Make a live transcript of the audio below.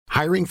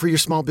Hiring for your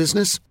small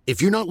business?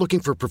 If you're not looking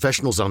for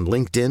professionals on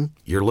LinkedIn,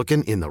 you're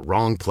looking in the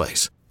wrong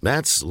place.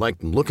 That's like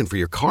looking for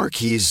your car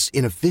keys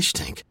in a fish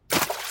tank.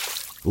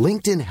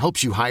 LinkedIn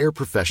helps you hire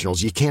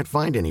professionals you can't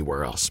find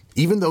anywhere else,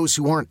 even those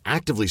who aren't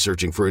actively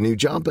searching for a new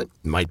job but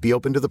might be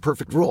open to the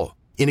perfect role.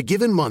 In a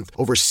given month,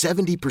 over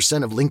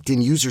 70% of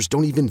LinkedIn users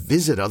don't even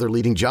visit other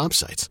leading job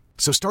sites.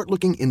 So start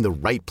looking in the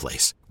right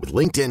place. With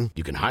LinkedIn,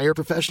 you can hire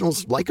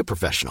professionals like a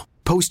professional.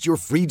 Post your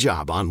free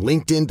job on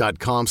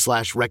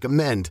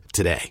linkedin.com/recommend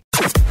today.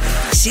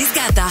 She's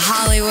got the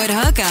Hollywood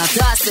hookup,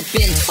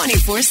 gossiping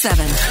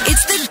 24/7.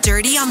 It's the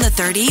Dirty on the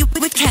 30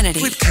 with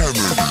Kennedy.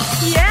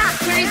 Yeah,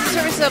 curious the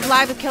service of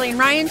Live with Kelly and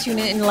Ryan. Tune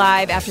in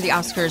live after the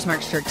Oscars,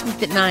 March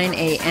 13th at 9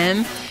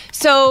 a.m.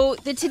 So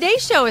the Today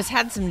Show has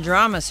had some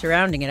drama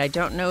surrounding it. I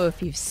don't know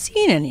if you've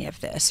seen any of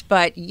this,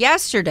 but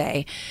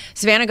yesterday,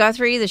 Savannah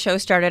Guthrie, the show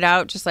started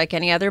out just like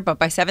any other, but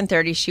by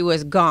 7:30, she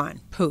was gone.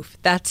 Poof,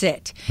 that's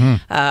it.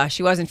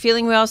 She wasn't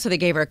feeling well, so they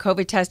gave her a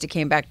COVID test. It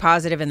came back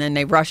positive, and then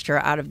they rushed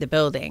her out of the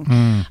building.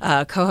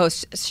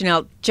 Co-host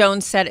Chanel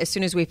Jones said, as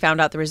soon as we found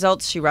out the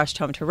results, she rushed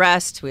home to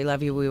rest. We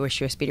love you. We wish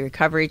you a speedy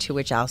recovery, to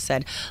which Al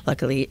said,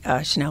 luckily,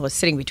 Chanel was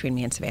sitting between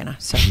me and Savannah.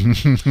 So,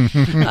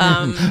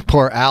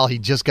 Poor Al, he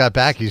just got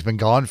back. He's been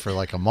gone for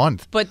like a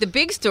month. But the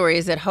big story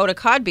is that Hoda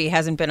Kotb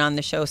hasn't been on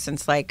the show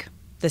since like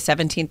the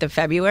 17th of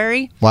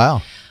February.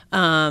 Wow.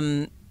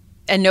 And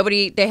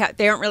nobody, they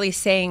aren't really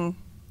saying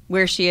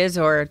where she is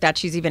or that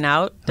she's even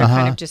out. They're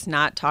kind of just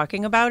not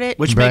talking about it.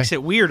 Which makes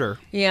it weirder.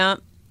 Yeah.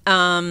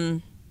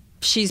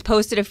 She's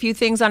posted a few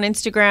things on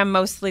Instagram,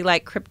 mostly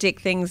like cryptic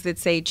things that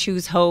say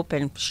choose hope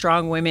and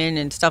strong women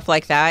and stuff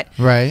like that.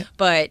 Right.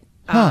 But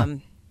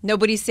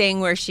nobody's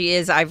saying where she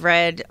is. I've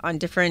read on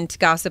different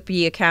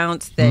gossipy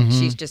accounts that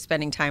she's just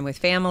spending time with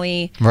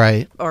family.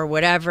 Right. Or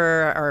whatever.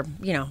 Or,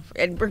 you know,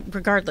 and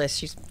regardless,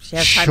 she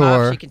has time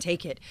off. She can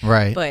take it.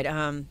 Right. But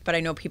I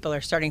know people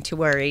are starting to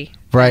worry.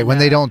 Right. And, when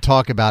they don't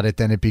talk about it,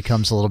 then it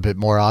becomes a little bit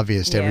more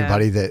obvious to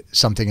everybody that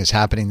something is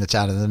happening that's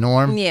out of the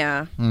norm.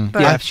 Yeah.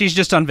 But if she's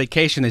just on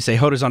vacation, they say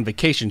Hoda's on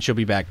vacation. She'll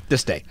be back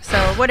this day. So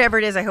whatever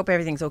it is, I hope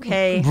everything's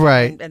okay.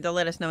 Right. And they'll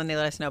let us know when they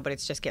let us know, but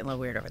it's just getting a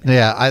little weird over there.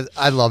 Yeah,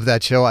 I love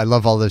that show. I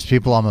love all those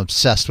people. I'm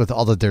obsessed with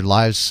all of their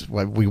lives.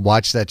 We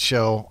watch that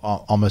show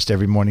almost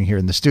every morning here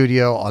in the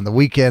studio. On the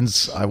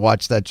weekends, I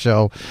watch that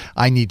show.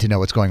 I need to know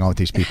what's going on with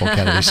these people,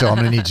 Kennedy. So I'm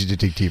going to need you to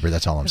dig deeper.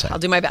 That's all I'm saying. I'll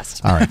do my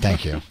best. All right,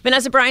 thank you.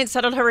 Vanessa Bryant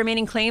settled her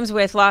remaining claims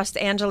with Los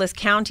Angeles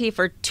County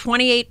for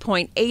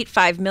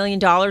 $28.85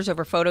 million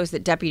over photos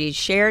that deputies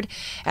shared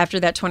after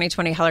that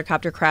 2020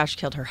 helicopter crash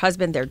killed her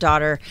husband, their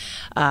daughter,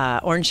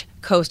 Orange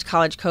Coast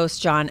College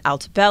coach John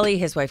Altobelli,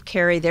 his wife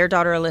Carrie, their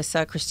daughter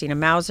Alyssa, Christina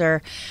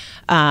Mauser,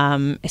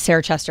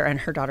 Sarah Chester,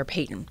 and her daughter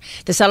Peyton.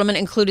 The settlement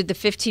included the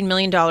 $15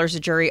 million a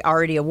jury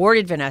already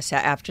awarded Vanessa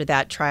after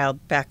that trial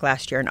back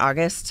last year in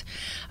August.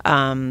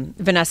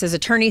 Vanessa's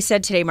attorney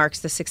said today marks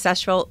the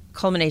successful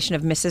culmination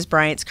of Mrs.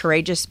 Bryant's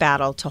courageous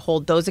battle to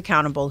hold those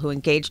accountable who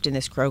engaged in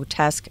this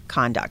grotesque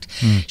conduct.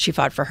 She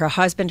fought for her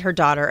husband, her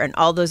daughter, and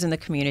all those in the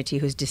community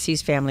whose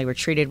deceased family were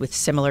treated with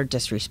similar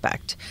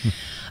disrespect.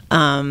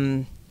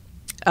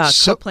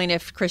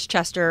 Co-plaintiff Chris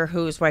Chester,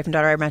 whose wife and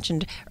daughter I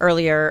mentioned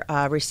earlier,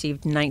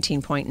 received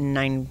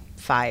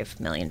 $19.95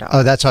 million.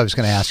 Oh, that's what I was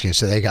going to ask you.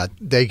 So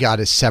they got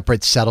a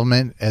separate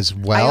settlement as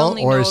well,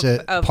 or is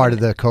it part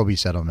of the Kobe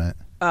settlement?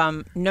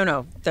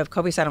 No. The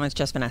Kobe settlement's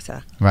just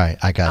Vanessa. Right,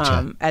 I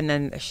gotcha. And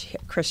then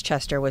Chris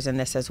Chester was in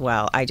this as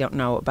well. I don't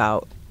know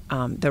about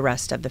the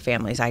rest of the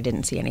families. I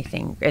didn't see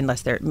anything,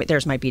 unless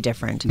theirs might be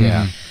different.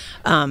 Yeah.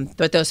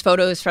 But those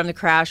photos from the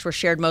crash were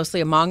shared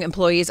mostly among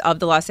employees of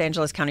the Los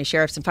Angeles County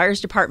Sheriff's and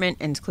Fire's Department,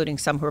 including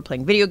some who were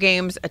playing video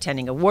games,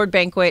 attending a ward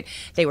banquet.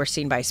 They were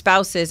seen by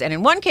spouses, and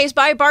in one case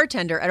by a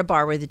bartender at a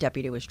bar where the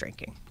deputy was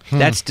drinking.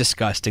 That's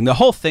disgusting. The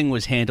whole thing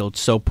was handled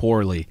so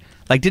poorly.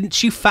 Like, didn't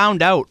she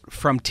found out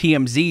from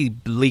TMZ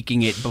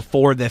leaking it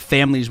before the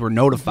families were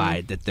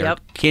notified that their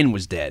kin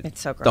was dead?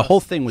 It's so gross. The whole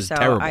thing was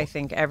terrible. I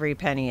think every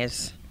penny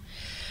is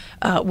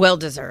well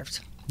deserved.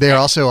 They're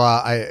also,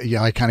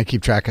 I kind of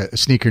keep track of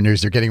sneaker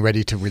news. They're getting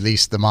ready to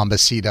release the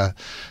Mambasita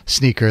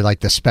sneaker, like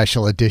the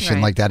special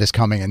edition, like that is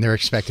coming, and they're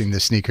expecting the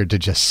sneaker to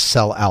just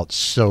sell out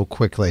so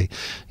quickly,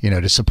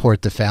 to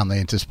support the family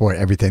and to support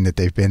everything that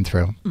they've been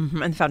through.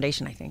 And the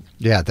foundation, I think.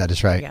 Yeah, that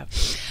is right. Yeah.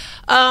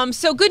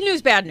 So good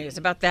news, bad news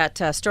about that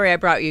story I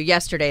brought you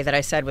yesterday that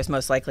I said was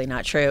most likely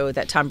not true,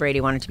 that Tom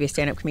Brady wanted to be a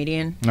stand-up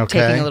comedian,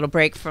 taking a little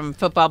break from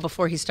football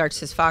before he starts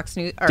his Fox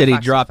News. Did he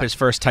drop his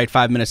first tight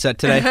 5-minute set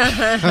today?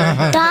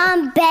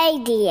 Tom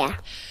Brady.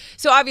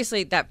 So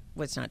obviously that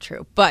was not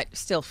true, but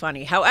still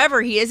funny.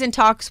 However, he is in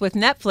talks with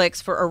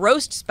Netflix for a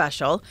roast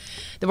special.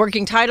 The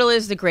working title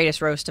is The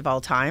Greatest Roast of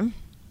All Time.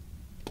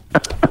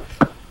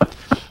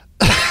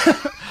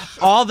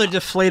 All the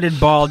deflated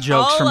ball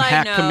jokes from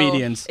hack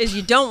comedians. Is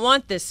you don't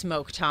want this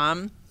smoke,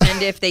 Tom.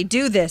 And if they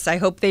do this, I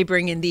hope they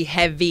bring in the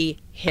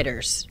heavy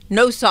hitters.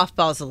 No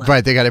softballs allowed.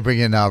 Right, they got to bring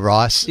in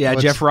Ross. Yeah,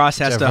 Jeff Ross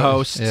has to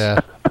host. Yeah.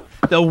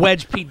 They'll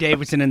wedge Pete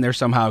Davidson in there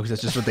somehow because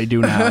that's just what they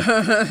do now.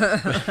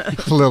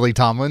 Lily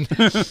Tomlin.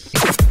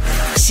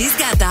 She's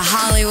got the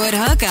Hollywood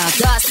hookup,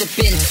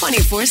 gossiping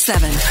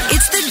 24/7.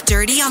 It's the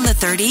Dirty on the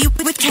 30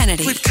 with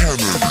Kennedy.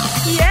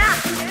 Yeah.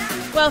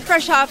 Well,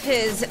 fresh off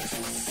his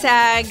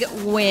SAG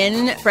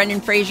win,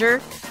 Brendan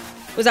Fraser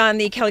was on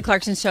the Kelly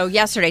Clarkson show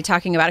yesterday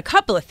talking about a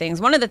couple of things.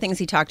 One of the things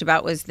he talked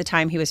about was the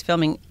time he was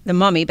filming The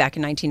Mummy back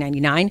in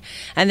 1999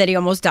 and that he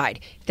almost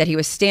died. That he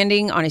was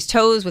standing on his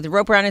toes with a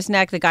rope around his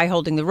neck. The guy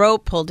holding the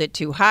rope pulled it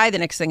too high. The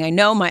next thing I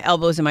know, my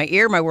elbow's in my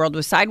ear. My world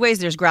was sideways.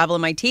 There's gravel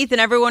in my teeth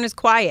and everyone is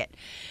quiet.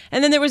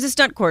 And then there was a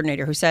stunt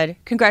coordinator who said,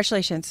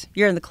 "Congratulations,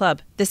 you're in the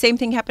club." The same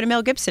thing happened to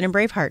Mel Gibson in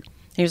Braveheart.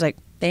 He was like,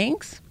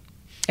 "Thanks,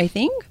 I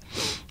think."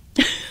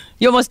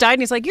 You almost died,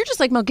 and he's like, "You're just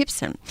like Mel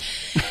Gibson."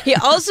 He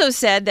also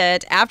said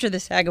that after the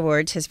SAG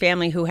Awards, his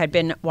family, who had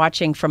been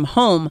watching from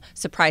home,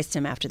 surprised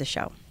him after the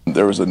show.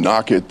 There was a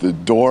knock at the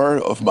door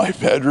of my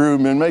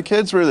bedroom, and my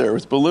kids were there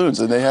with balloons,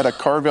 and they had a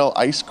Carvel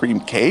ice cream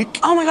cake.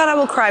 Oh my God, I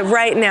will cry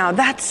right now.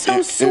 That's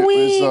so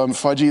sweet. It was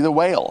Fudgy the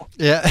Whale.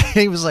 Yeah,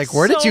 he was like,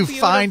 "Where did you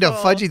find a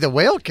beautiful. Fudgy the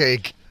Whale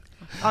cake?"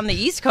 On the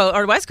East Coast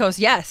or West Coast,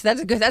 yes,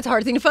 that's a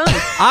hard thing to find.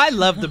 I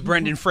love the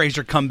Brendan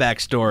Fraser comeback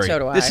story. So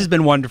do I. This has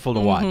been wonderful to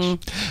watch.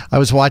 I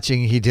was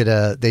watching.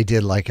 They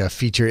did like a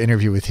feature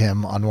interview with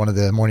him on one of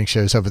the morning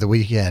shows over the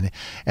weekend,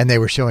 and they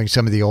were showing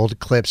some of the old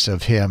clips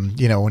of him,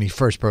 when he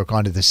first broke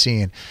onto the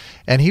scene,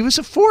 and he was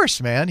a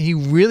force, man. He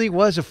really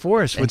was a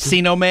force.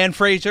 Encino Man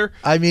Fraser.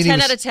 I mean,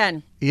 10 out of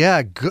 10.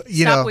 Yeah, good.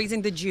 Stop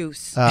wheezing the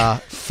juice.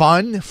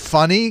 Fun,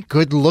 funny,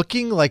 good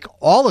looking, like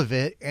all of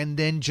it, and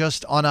then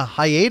just on a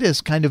hiatus,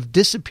 kind of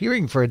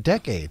disappearing for a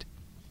decade.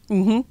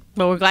 Well,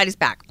 we're glad he's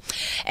back.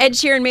 Ed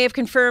Sheeran may have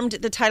confirmed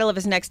the title of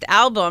his next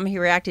album. He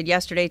reacted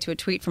yesterday to a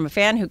tweet from a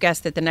fan who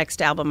guessed that the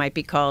next album might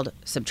be called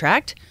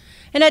Subtract,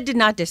 and Ed did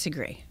not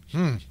disagree.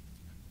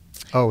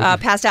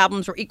 Past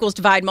albums were Equals,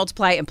 Divide,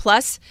 Multiply, and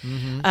Plus.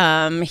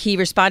 He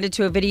responded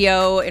to a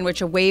video in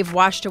which a wave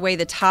washed away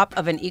the top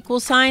of an equal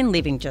sign,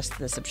 leaving just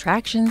the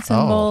subtraction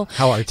symbol. Oh,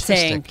 how artistic.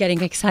 Saying,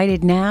 "Getting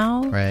excited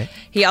now." Right.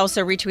 He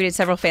also retweeted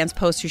several fans'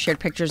 posts who shared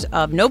pictures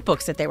of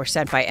notebooks that they were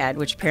sent by Ed,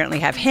 which apparently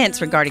have hints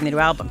regarding the new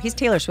album. He's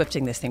Taylor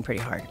Swifting this thing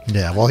pretty hard.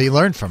 Yeah, well, he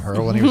learned from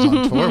her when he was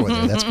on tour with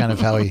her. That's kind of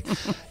how he,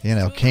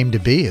 came to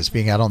be, is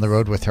being out on the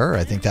road with her.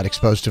 I think that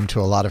exposed him to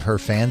a lot of her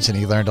fans, and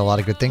he learned a lot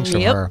of good things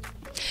from her.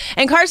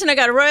 And Carson, I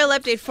got a royal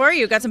update for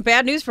you. Got some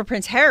bad news for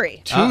Prince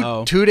Harry.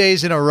 Two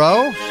days in a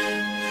row?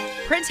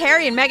 Prince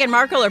Harry and Meghan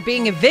Markle are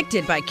being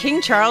evicted by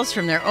King Charles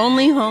from their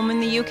only home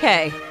in the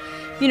UK.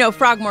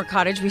 Frogmore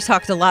Cottage, we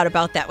talked a lot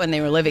about that when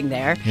they were living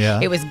there. Yeah.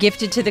 It was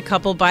gifted to the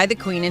couple by the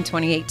Queen in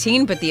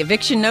 2018, but the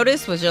eviction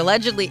notice was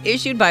allegedly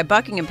issued by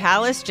Buckingham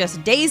Palace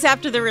just days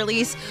after the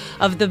release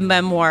of the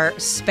memoir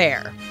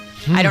Spare.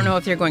 I don't know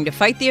if they're going to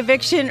fight the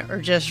eviction or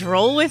just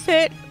roll with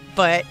it,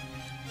 but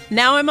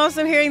now I'm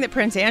also hearing that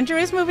Prince Andrew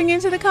is moving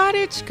into the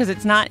cottage because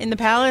it's not in the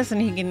palace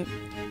and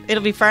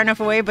it'll be far enough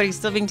away, but he's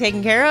still being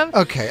taken care of.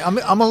 Okay, I'm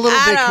a little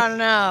bit. I don't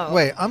know.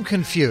 Wait, I'm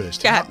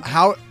confused. Go ahead.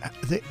 How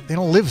they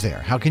don't live there?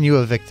 How can you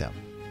evict them?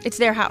 It's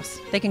their house.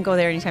 They can go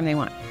there anytime they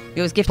want.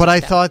 It was gifted. But to I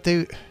them. thought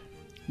they.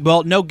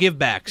 Well, no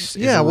givebacks.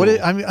 Yeah,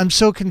 I'm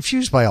so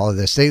confused by all of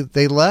this.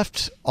 They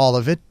left all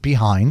of it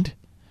behind,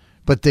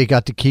 but they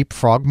got to keep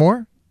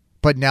Frogmore.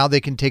 But now they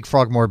can take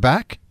Frogmore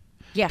back.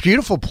 Yeah.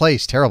 Beautiful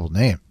place, terrible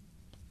name.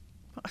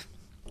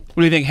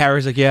 What do you think?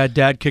 Harry's like, "Yeah,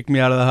 Dad kicked me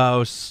out of the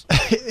house."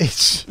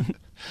 It's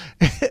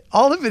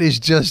all of it is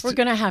just. We're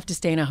gonna have to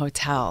stay in a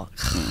hotel.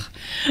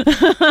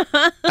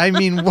 I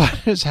mean, what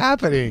is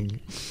happening?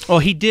 Well,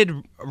 he did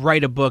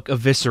write a book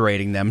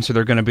eviscerating them, so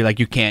they're going to be like,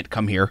 "You can't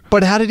come here."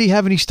 But how did he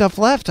have any stuff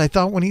left? I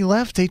thought when he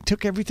left, they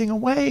took everything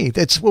away.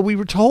 That's what we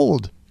were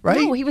told, right?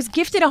 No, he was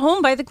gifted a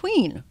home by the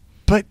Queen.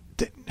 But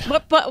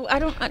I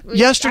don't.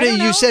 yesterday I don't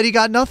know. you said he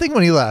got nothing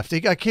when he left.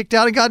 He got kicked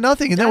out and got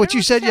nothing. Isn't that what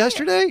you said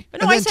yesterday?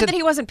 No, I said that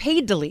he wasn't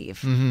paid to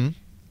leave.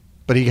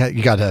 But he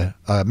got a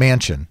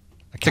mansion,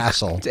 a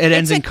castle. It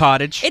ends in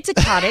cottage. It's a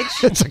cottage.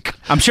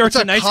 I'm sure it's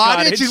a nice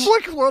cottage. In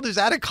what world is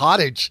that a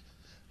cottage?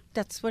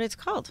 That's what it's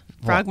called.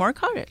 Frogmore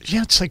Cottage.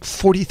 Yeah, it's like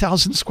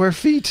 40,000 square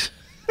feet.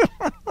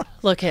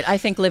 Look, I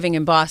think living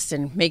in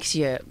Boston makes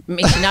you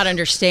not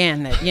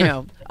understand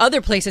that,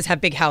 other places have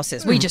big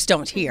houses. We just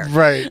don't here.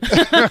 Right.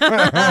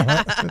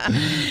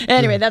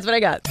 Anyway, that's what I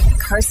got.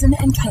 Carson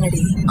and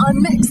Kennedy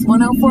on Mix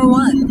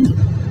 104.1.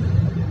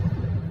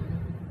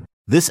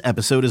 This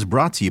episode is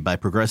brought to you by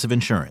Progressive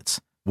Insurance.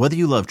 Whether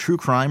you love true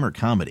crime or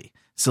comedy,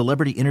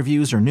 celebrity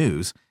interviews or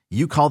news,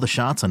 you call the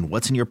shots on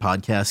what's in your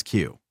podcast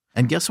queue.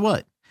 And guess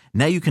what?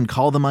 Now you can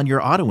call them on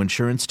your auto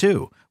insurance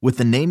too with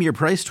the Name Your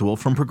Price tool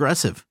from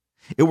Progressive.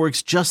 It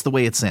works just the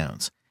way it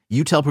sounds.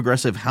 You tell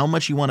Progressive how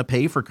much you want to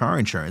pay for car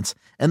insurance,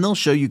 and they'll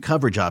show you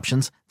coverage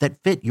options that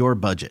fit your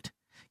budget.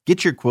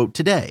 Get your quote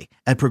today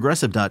at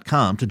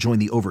Progressive.com to join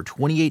the over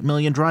 28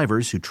 million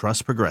drivers who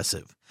trust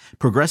Progressive.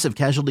 Progressive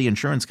Casualty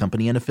Insurance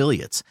Company and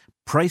Affiliates.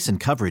 Price and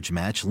coverage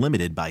match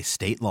limited by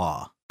state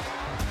law.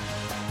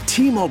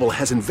 T-Mobile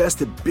has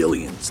invested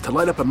billions to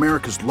light up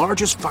America's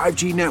largest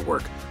 5G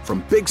network,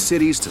 from big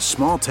cities to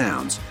small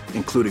towns,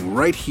 including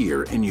right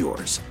here in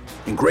yours.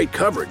 And great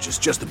coverage is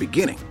just the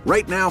beginning.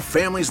 Right now,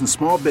 families and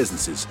small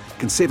businesses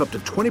can save up to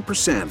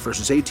 20%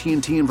 versus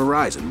AT&T and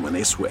Verizon when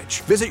they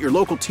switch. Visit your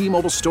local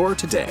T-Mobile store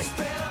today.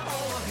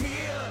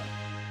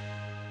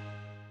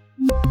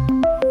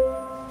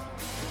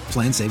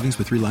 Plan savings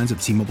with 3 lines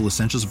of T-Mobile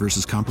Essentials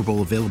versus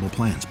comparable available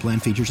plans. Plan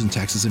features and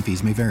taxes and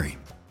fees may vary.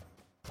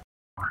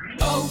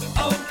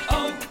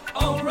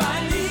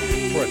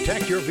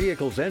 Protect your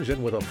vehicle's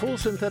engine with a full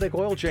synthetic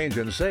oil change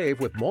and save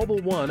with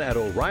Mobil 1 at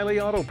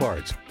O'Reilly Auto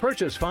Parts.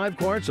 Purchase 5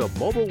 quarts of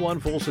Mobil 1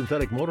 full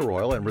synthetic motor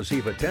oil and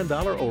receive a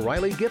 $10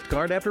 O'Reilly gift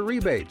card after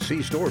rebate.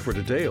 See store for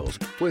details.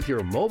 With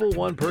your Mobil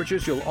 1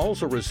 purchase, you'll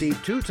also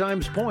receive 2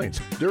 times points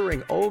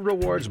during O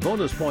Rewards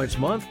Bonus Points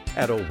Month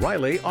at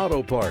O'Reilly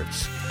Auto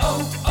Parts.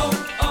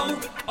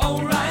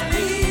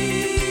 O'Reilly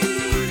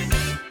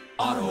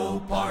Auto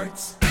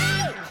Parts.